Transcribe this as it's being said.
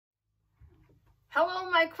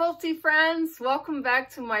Hello, my quilty friends. Welcome back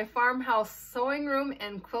to my farmhouse sewing room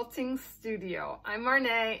and quilting studio. I'm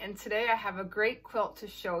Marnay, and today I have a great quilt to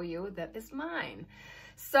show you that is mine.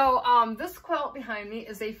 So this quilt behind me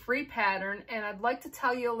is a free pattern, and I'd like to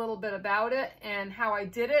tell you a little bit about it and how I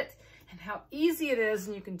did it and how easy it is,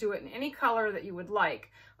 and you can do it in any color that you would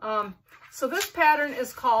like. So this pattern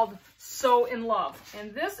is called Sew in Love,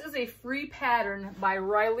 and this is a free pattern by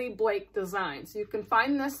Riley Blake Designs. You can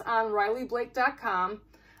find this on rileyblake.com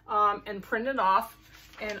and print it off,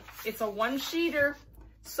 and it's a one-sheeter,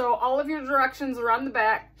 so all of your directions are on the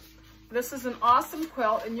back. This is an awesome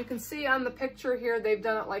quilt, and you can see on the picture here, they've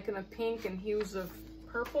done it like in a pink and hues of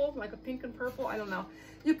purple, like a pink and purple, I don't know.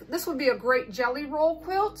 This would be a great jelly roll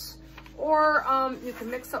quilt, or you can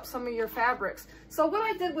mix up some of your fabrics. So what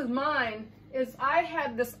I did with mine is I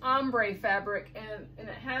had this ombre fabric, and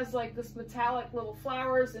it has like this metallic little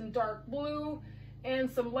flowers in dark blue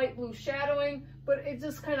and some light blue shadowing, but it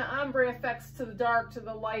just kind of ombre effects to the dark, to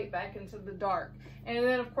the light, back into the dark. And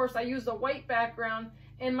then of course I used a white background,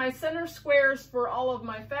 and my center squares for all of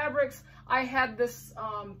my fabrics, I had this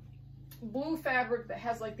blue fabric that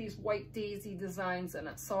has like these white daisy designs in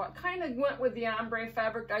it. So it kind of went with the ombre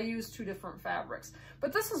fabric. I used two different fabrics,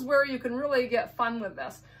 but this is where you can really get fun with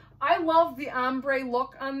this. I love the ombre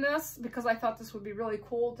look on this because I thought this would be really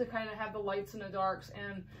cool to kind of have the lights and the darks,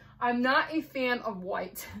 and I'm not a fan of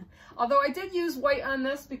white. Although I did use white on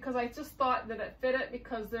this because I just thought that it fit it,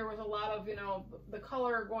 because there was a lot of, you know, the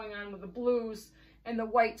color going on with the blues, and the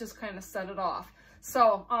white just kind of set it off.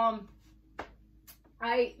 So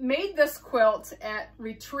I made this quilt at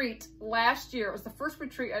retreat last year. It was the first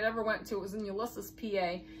retreat I'd ever went to. It was in Ulysses,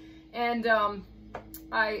 PA. And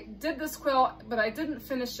I did this quilt, but I didn't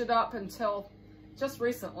finish it up until just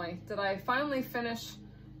recently. Did I finally finish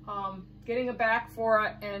getting a back for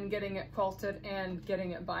it and getting it quilted and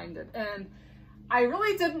getting it binded. And I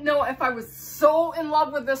really didn't know if I was so in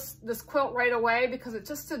love with this quilt right away, because it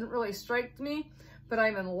just didn't really strike me. But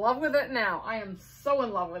I'm in love with it now. I am so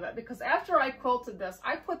in love with it, because after I quilted this,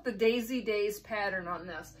 I put the Daisy Days pattern on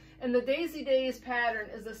this. And the Daisy Days pattern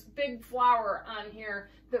is this big flower on here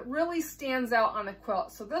that really stands out on a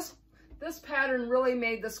quilt. So this pattern really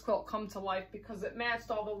made this quilt come to life, because it matched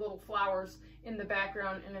all the little flowers in the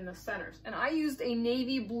background and in the centers. And I used a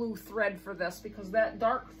navy blue thread for this, because that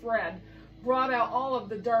dark thread brought out all of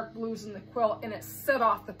the dark blues in the quilt, and it set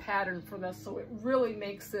off the pattern for this. So it really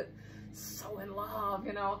makes it so in love,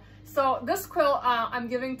 you know. So this quilt I'm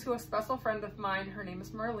giving to a special friend of mine. Her name is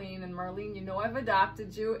Marlene, and Marlene, you know I've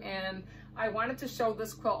adopted you, and I wanted to show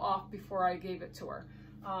this quilt off before I gave it to her.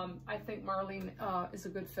 I think Marlene is a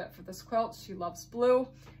good fit for this quilt. She loves blue,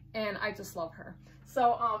 and I just love her.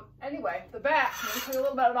 So anyway, the back, let me tell you a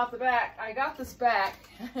little bit about the back. I got this back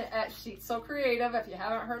at Sheet Sew Creative. If you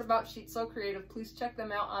haven't heard about Sheet Sew Creative, please check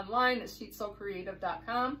them out online at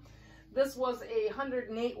sheetsewcreative.com. This was a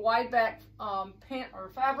 108 wide back pant or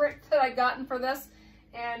fabric that I gotten for this,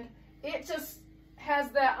 and it just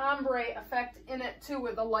has that ombre effect in it too,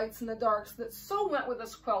 with the lights and the darks that so went with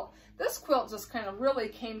this quilt. This quilt just kind of really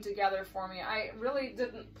came together for me. I really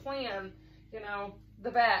didn't plan, you know,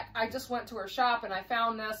 the back. I just went to her shop and I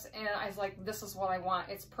found this, and I was like, this is what I want.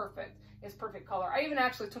 It's perfect. It's perfect color. I even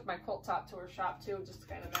actually took my quilt top to her shop too, just to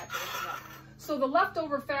kind of match everything up. So the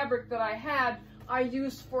leftover fabric that I had, I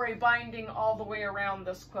used for a binding all the way around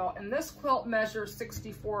this quilt. And this quilt measures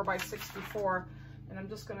 64 by 64. And I'm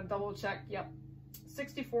just gonna double check, yep,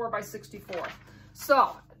 64 by 64.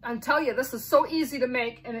 So I'm telling you, this is so easy to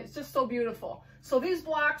make, and it's just so beautiful. So these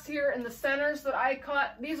blocks here in the centers that I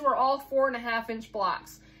cut, these were all 4.5 inch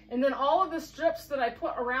blocks. And then all of the strips that I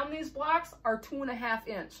put around these blocks are 2.5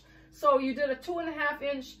 inch. So you did a 2.5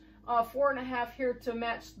 inch, 4.5 here to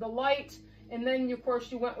match the light. And then, of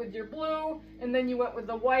course, you went with your blue, and then you went with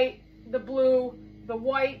the white, the blue, the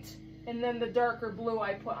white, and then the darker blue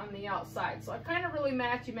I put on the outside. So I kind of really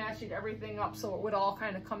matched everything up so it would all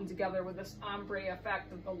kind of come together with this ombre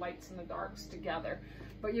effect of the lights and the darks together.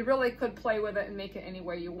 But you really could play with it and make it any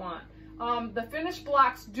way you want. The finished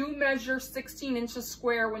blocks do measure 16 inches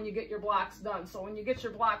square when you get your blocks done. So when you get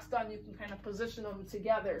your blocks done, you can kind of position them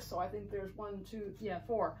together. So I think there's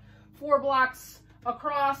 4 blocks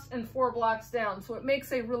across and 4 blocks down, so it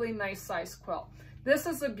makes a really nice size quilt. This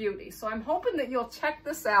is a beauty. So I'm hoping that you'll check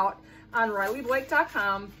this out on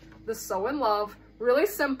rileyblake.com. The Sew in Love, really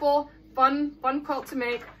simple, fun quilt to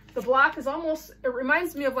make. The block is almost, it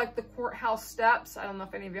reminds me of like the courthouse steps. I don't know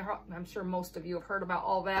if any of you, I'm sure most of you have heard about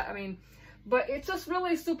all that. I mean, but it's just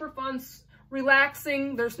really super fun,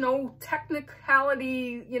 relaxing. There's no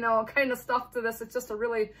technicality, you know, kind of stuff to this. It's just a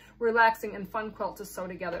really relaxing and fun quilt to sew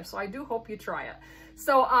together. So I do hope you try it.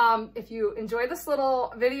 So if you enjoy this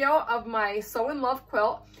little video of my Sew in Love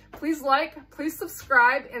quilt, please like, please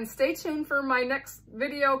subscribe, and stay tuned for my next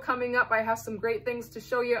video coming up. I have some great things to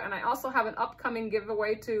show you, and I also have an upcoming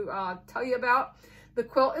giveaway to tell you about. The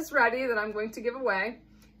quilt is ready that I'm going to give away.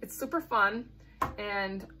 It's super fun,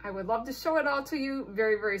 and I would love to show it all to you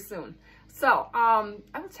very, very soon. So I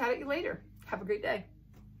will chat at you later. Have a great day.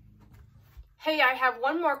 Hey, I have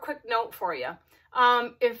one more quick note for you.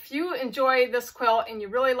 If you enjoy this quilt and you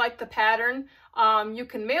really like the pattern, you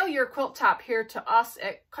can mail your quilt top here to us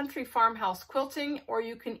at Country Farmhouse Quilting, or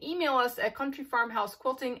you can email us at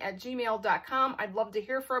countryfarmhousequilting@gmail.com. I'd love to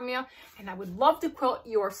hear from you, and I would love to quilt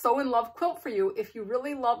your Sew in Love quilt for you. If you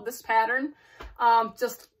really love this pattern,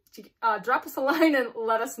 just drop us a line and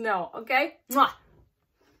let us know, okay? Mwah!